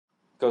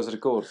Goes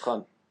record,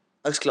 gaan.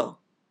 Ek's klaar.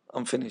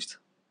 I'm finished.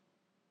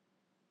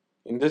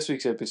 In this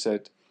week's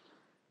episode,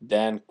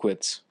 Dan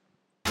quits.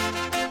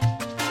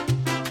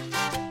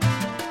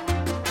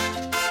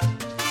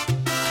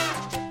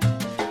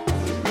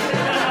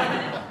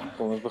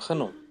 Kom ons begin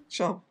hom.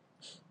 Sharp.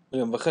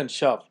 Ja, begin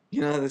sharp.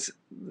 You know,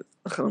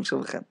 ek gaan hom so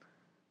begin.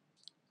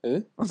 Huh?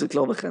 Ons het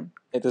klaar begin.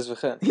 Het ons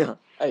begin. Ja.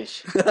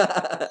 Eish.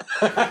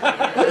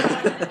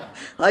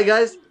 Hi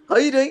guys, how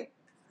you doing?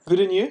 Good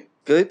and you?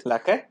 Good.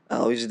 Lekker?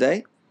 How is your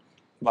day?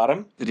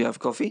 Warm? Did you have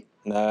coffee?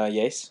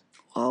 Yes.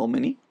 How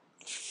many?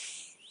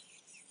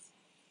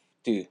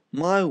 2.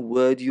 My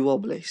word, you are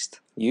blessed.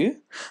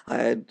 You? I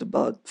had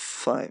about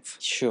 5.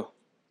 Sure.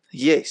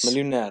 Yes.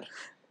 Miljonair.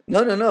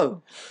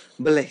 No.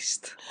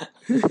 Blessed.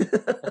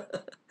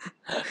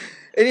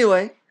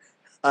 Anyway,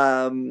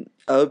 I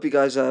hope you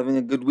guys are having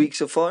a good week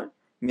so far.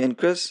 Me and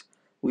Chris,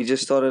 we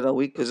just started our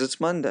week because it's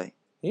Monday.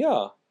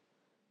 Yeah.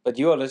 But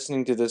you are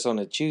listening to this on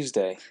a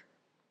Tuesday.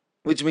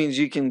 Which means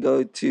you can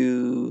go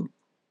to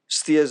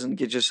Steers and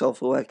get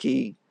yourself a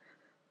wacky.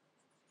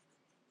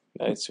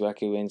 No, it's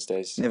Wacky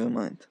Wednesdays. Never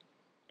mind.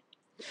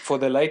 For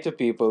the later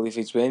people, if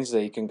it's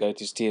Wednesday, you can go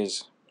to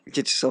Steers.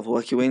 Get yourself a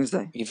wacky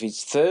Wednesday. If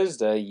it's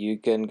Thursday, you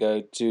can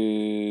go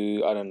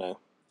to, I don't know.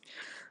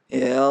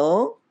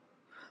 Yeah.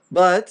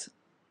 But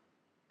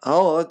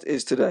how hot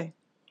is today?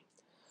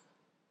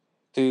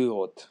 Too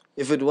hot.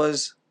 If it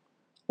was,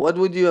 what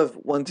would you have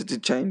wanted to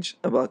change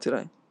about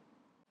today?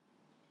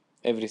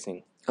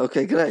 Everything.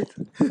 Okay, great.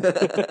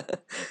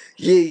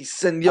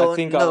 Yes, and your I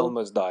think I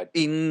almost died.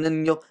 in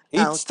and your Heat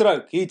out.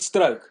 stroke. Heat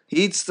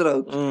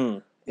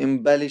stroke.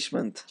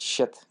 Embellishment.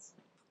 Shit.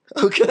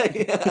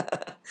 Okay.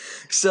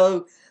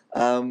 So, I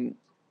don't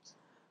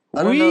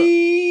know.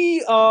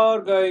 We are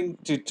going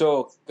to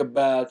talk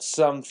about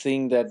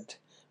something that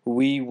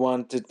we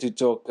wanted to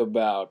talk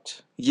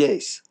about.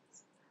 Yes.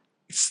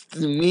 It's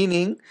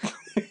meaning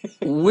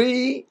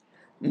we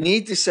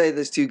need to say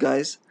this to you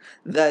guys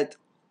that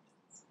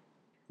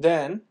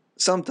Dan,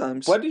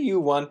 sometimes what do you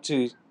want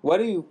to,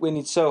 when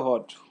it's so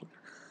hot,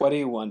 what do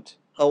you want?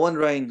 I want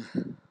rain.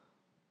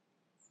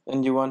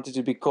 And you want it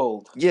to be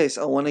cold. Yes,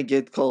 I want to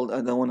get cold.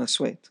 I don't want to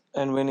sweat.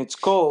 And when it's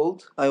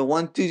cold, I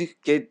want to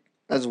get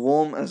as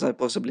warm as I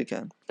possibly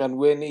can. and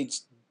when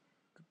it's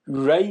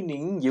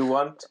raining, you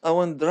want, I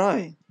want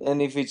dry.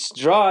 and if it's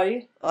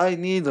dry, I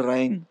need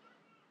rain.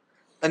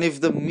 And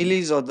if the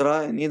millies are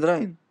dry, I need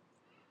rain.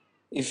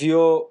 if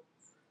you're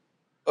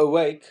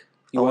awake,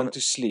 you I want wanna-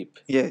 to sleep.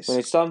 Yes, When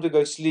it's time to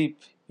go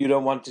sleep, you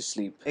don't want to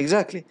sleep.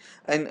 exactly.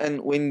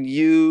 And when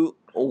you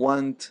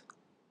want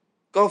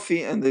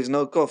coffee and there's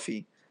no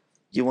coffee,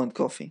 you want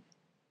coffee.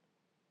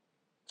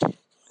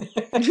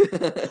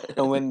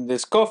 And when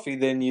there's coffee,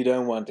 then you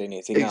don't want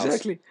anything else.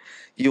 Exactly.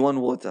 You want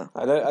water.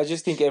 I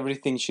just think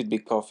everything should be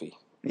coffee.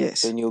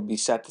 Yes. Then you'll be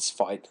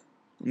satisfied.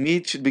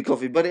 Meat should be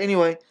coffee. But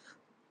anyway,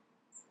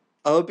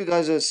 I hope you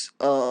guys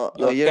are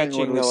You're hearing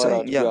what we're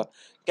saying. Yeah. you're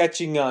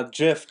catching our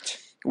drift.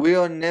 We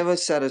are never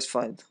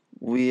satisfied.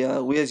 We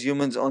as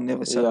humans are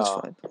never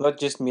satisfied. Yeah, not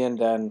just me and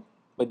Dan,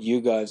 but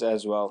you guys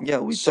as well. Yeah,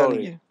 we're Sorry,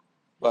 telling you.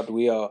 but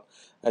we are,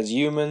 as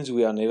humans,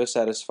 we are never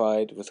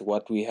satisfied with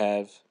what we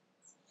have,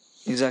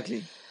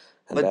 Exactly.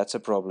 and But- that's a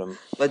problem.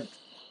 But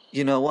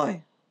you know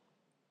why?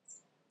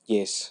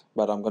 Yes,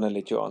 but I'm gonna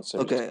let you answer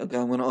it. Okay,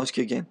 I'm gonna ask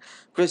you again.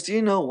 Chris, do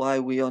you know why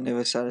we are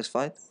never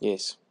satisfied?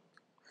 Yes.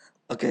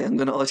 Okay, I'm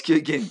gonna ask you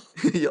again.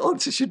 Your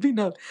answer should be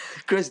no.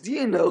 Chris, do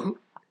you know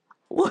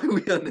why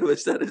we are never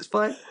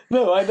satisfied?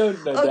 No, I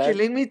don't know Okay, that.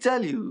 let me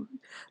tell you.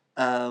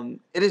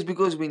 It is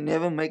because we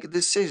never make a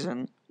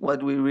decision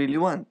what we really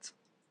want.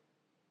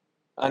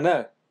 I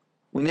know.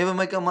 We never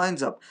make our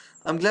minds up.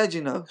 I'm glad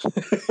you know.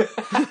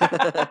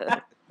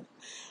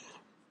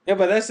 Yeah,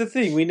 but that's the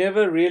thing. We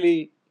never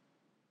really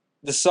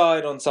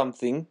decide on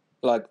something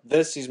like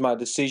this is my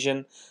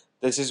decision.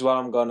 This is what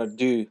I'm gonna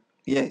do.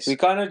 Yes. We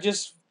kind of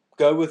just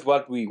go with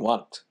what we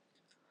want.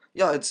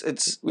 Yeah, it's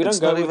We don't it's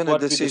go not with even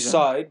what a we decision.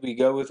 decide. We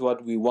go with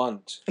what we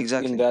want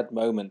Exactly. in that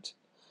moment.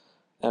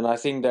 And I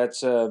think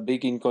that's a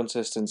big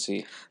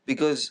inconsistency.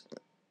 Because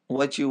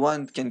what you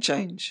want can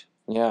change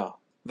Yeah.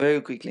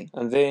 very quickly.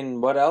 And then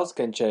what else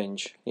can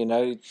change?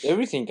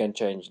 Everything can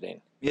change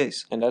then.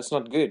 Yes. And that's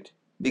not good.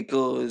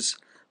 Because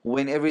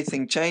when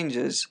everything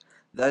changes,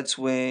 that's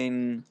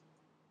when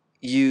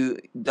you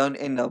don't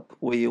end up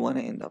where you want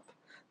to end up.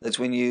 That's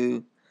when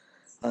you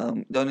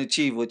don't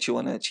achieve what you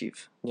want to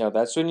achieve. Yeah,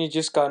 that's when you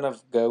just kind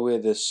of go where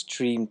the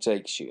stream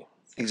takes you.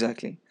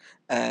 Exactly.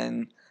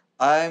 And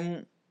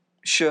I'm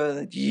sure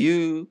that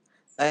you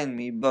and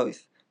me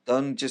both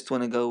don't just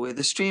want to go where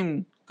the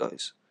stream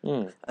goes.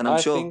 And I'm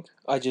I sure. think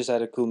I just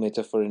had a cool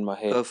metaphor in my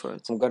head. Go for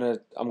it. I'm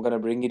gonna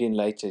bring it in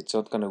later. It's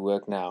not gonna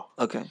work now.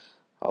 Okay.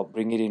 I'll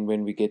bring it in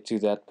when we get to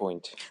that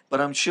point.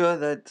 But I'm sure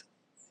that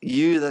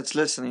you that's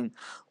listening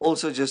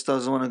also just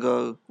doesn't want to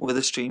go with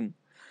the stream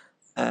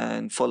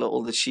and follow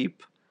all the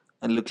sheep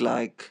and look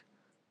like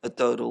a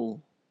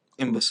total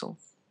imbecile.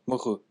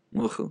 Mugu.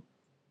 Mugu.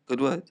 Good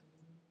word.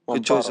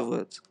 Good choice of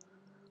words.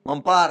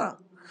 Mampara.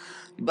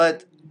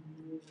 But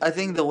I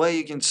think the way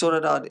you can sort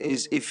it out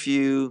is if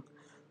you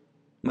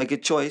make a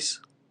choice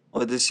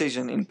or a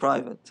decision in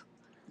private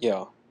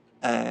Yeah.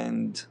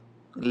 and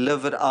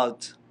live it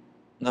out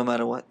no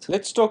matter what.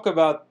 Let's talk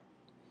about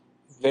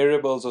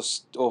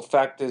variables or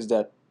factors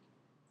that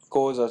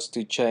cause us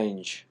to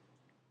change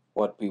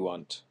what we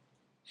want.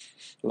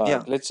 Like,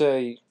 Yeah. let's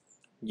say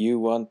you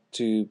want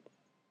to,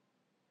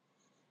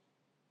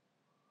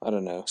 I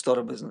don't know, Start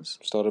a business.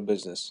 start a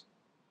business.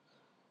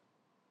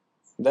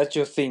 That's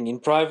your thing. In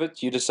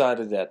private, you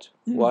decided that.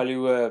 Mm. While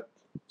you were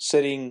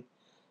sitting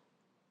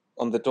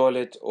on the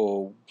toilet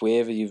or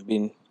wherever you've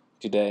been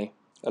today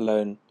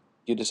alone,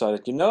 you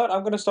decided, you know what,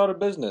 I'm going to start a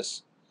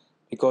business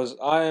because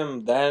I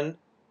am Dan,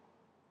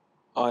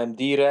 I am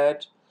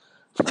D-Rad,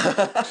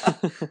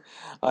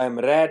 I am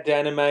Rad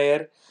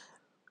Danemeyer.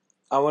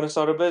 I want to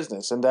start a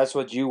business, and that's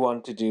what you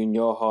want to do in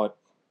your heart.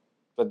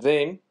 But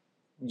then,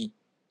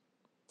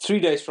 3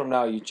 days from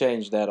now, you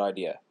change that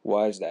idea.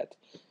 Why is that?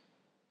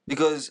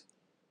 Because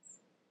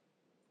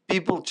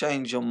people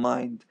change your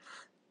mind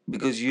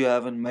because you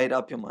haven't made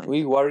up your mind.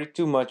 We worry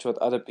too much what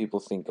other people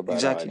think about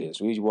Exactly. our ideas.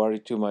 We worry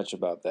too much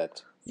about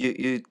that.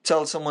 You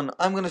tell someone,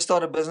 I'm going to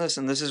start a business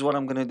and this is what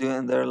I'm going to do,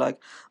 and they're like,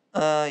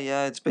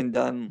 yeah, it's been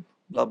done,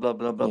 blah, blah,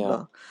 blah, blah, Yeah.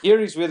 blah. Here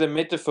is where the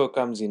metaphor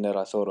comes in that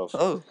I thought of.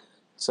 Oh,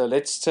 So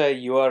let's say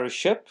you are a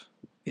ship,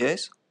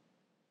 yes.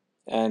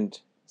 and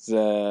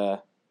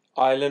the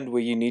island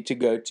where you need to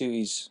go to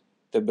is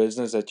the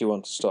business that you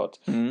want to start.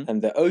 Mhm.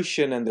 And the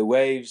ocean and the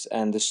waves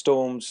and the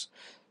storms,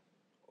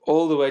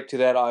 all the way to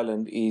that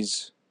island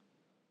is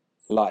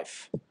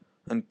life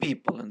And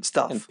people and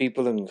stuff. and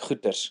people and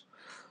goeders.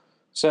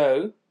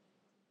 So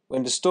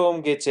when the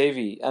storm gets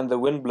heavy and the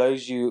wind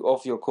blows you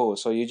off your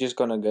course, are you just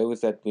going to go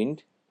with that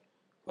wind?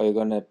 Or are you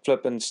going to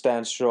flip and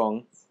stand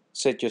strong,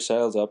 set your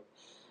sails up,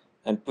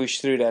 and push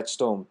through that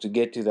storm to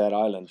get to that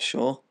island?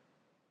 Sure.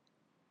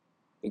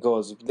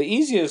 Because the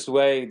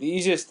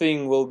easiest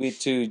thing will be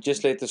to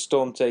just let the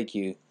storm take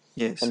you.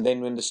 Yes. And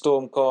then when the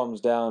storm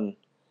calms down,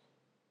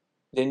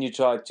 then you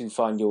try to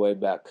find your way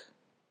back.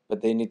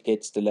 But then it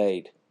gets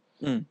delayed.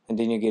 Mm. And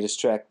then you get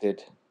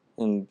distracted.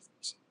 And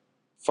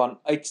van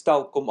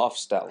uitstel kom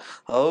afstel.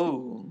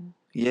 Oh,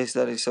 yes,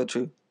 that is so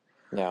true.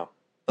 Yeah.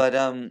 But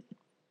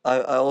I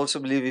also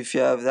believe if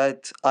you have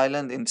that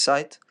island in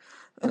sight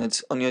and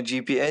it's on your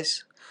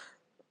GPS,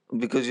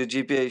 because your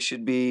GPS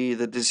should be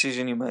the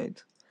decision you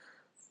made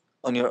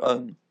on your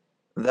own,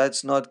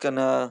 that's not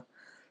gonna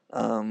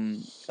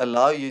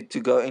allow you to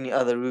go any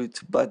other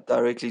route but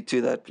directly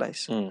to that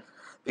place. Mm.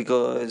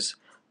 Because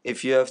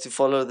if you have to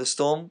follow the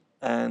storm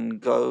and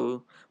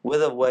go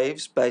with the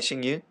waves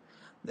bashing you,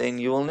 then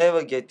you will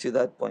never get to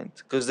that point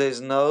because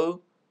there's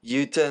no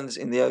U-turns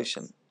in the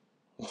ocean.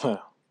 No,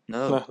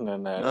 No.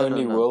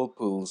 Only no.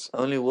 whirlpools.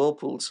 Only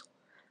whirlpools,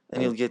 and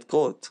Mm. you'll get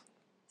caught.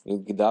 You'll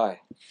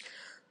die.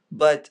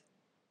 But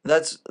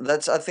that's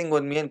I think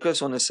what me and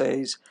Chris want to say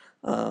is,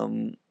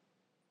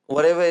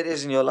 whatever it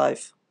is in your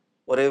life,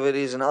 whatever it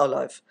is in our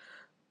life,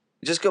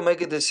 just go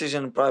make a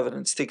decision in private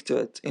and stick to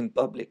it in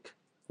public.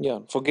 Yeah.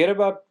 Forget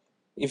about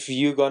if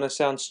you're going to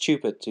sound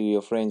stupid to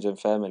your friends and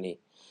family.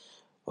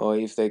 Or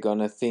if they're going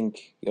to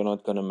think you're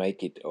not going to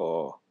make it.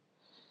 Or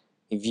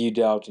if you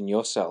doubt in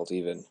yourself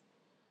even.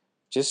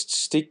 Just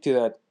stick to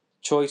that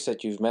choice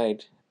that you've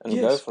made and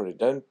go Yes. for it.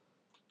 Don't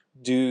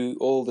do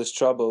all this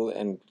trouble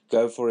and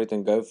go for it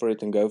and go for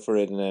it and go for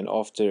it, and then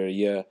after a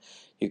year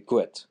you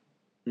quit.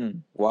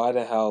 Mm. Why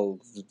the hell,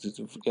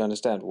 you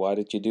understand, why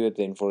did you do it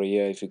then for a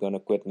year if you're going to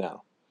quit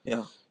now?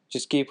 Yeah.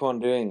 Just keep on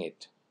doing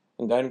it.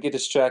 And don't get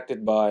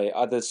distracted by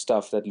other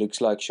stuff that looks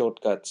like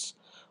shortcuts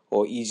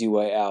or easy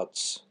way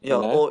outs. Yeah,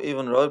 You know? or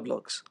even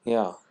roadblocks.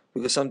 Yeah.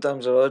 Because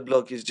sometimes a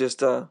roadblock is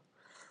just a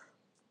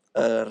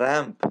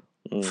ramp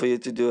Mm. for you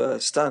to do a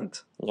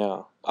stunt.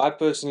 Yeah. I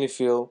personally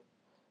feel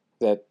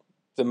that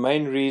the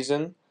main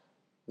reason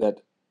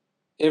that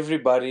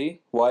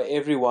why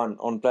everyone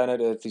on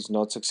planet Earth is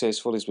not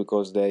successful is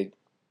because they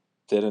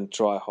didn't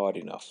try hard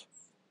enough.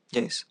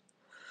 Yes.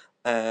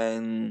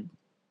 And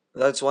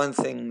that's one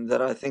thing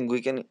that I think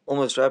we can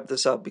almost wrap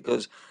this up,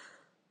 because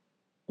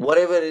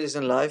whatever it is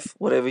in life,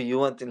 whatever you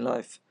want in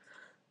life,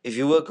 if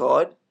you work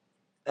hard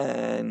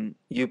and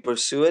you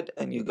pursue it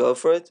and you go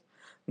for it,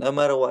 no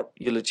matter what,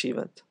 you'll achieve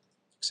it.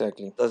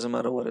 Exactly. Doesn't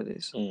matter what it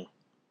is.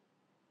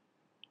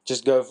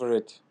 Just go for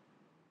it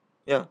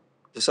Yeah.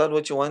 Decide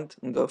what you want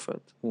and go for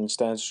it. and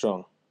stand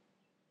strong.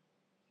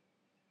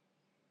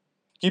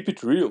 Keep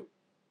it real.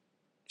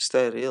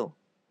 Stay real.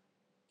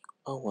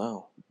 Oh,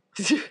 wow.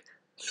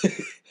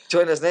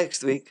 Join us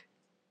next week.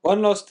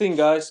 One last thing,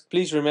 guys.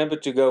 Please remember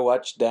to go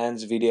watch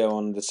Dan's video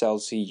on the Cell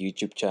C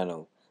YouTube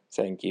channel.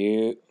 Thank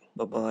you.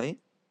 Bye-bye.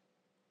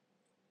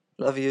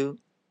 Love you.